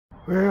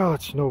Well,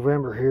 it's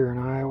November here in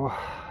Iowa.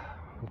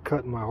 I'm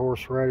cutting my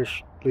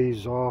horseradish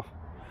leaves off,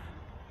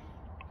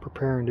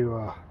 preparing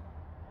to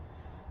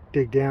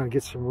dig down and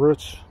get some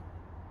roots.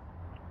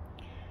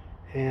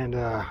 And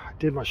I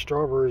did my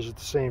strawberries at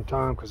the same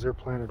time because they're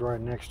planted right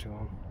next to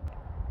them.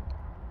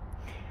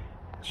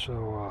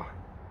 So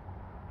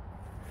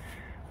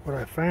what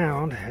I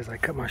found as I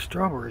cut my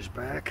strawberries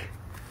back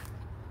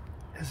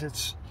is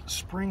it's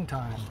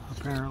springtime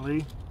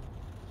apparently,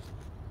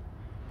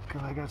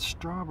 because I got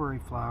strawberry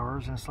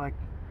flowers and it's like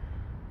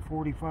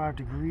 45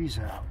 degrees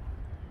out.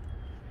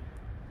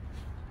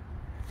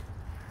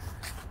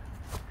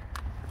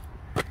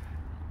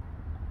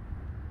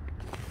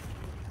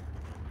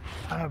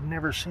 I have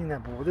never seen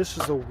that before. This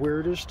is the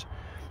weirdest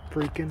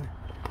freaking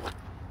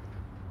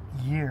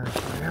year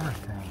for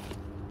everything.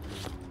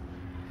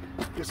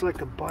 It's like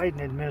the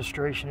Biden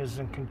administration is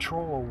in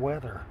control of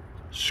weather,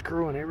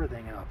 screwing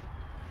everything up.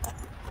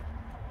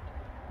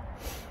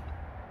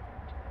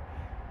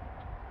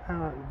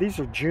 These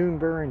are June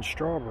bearing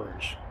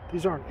strawberries.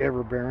 These aren't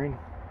ever bearing.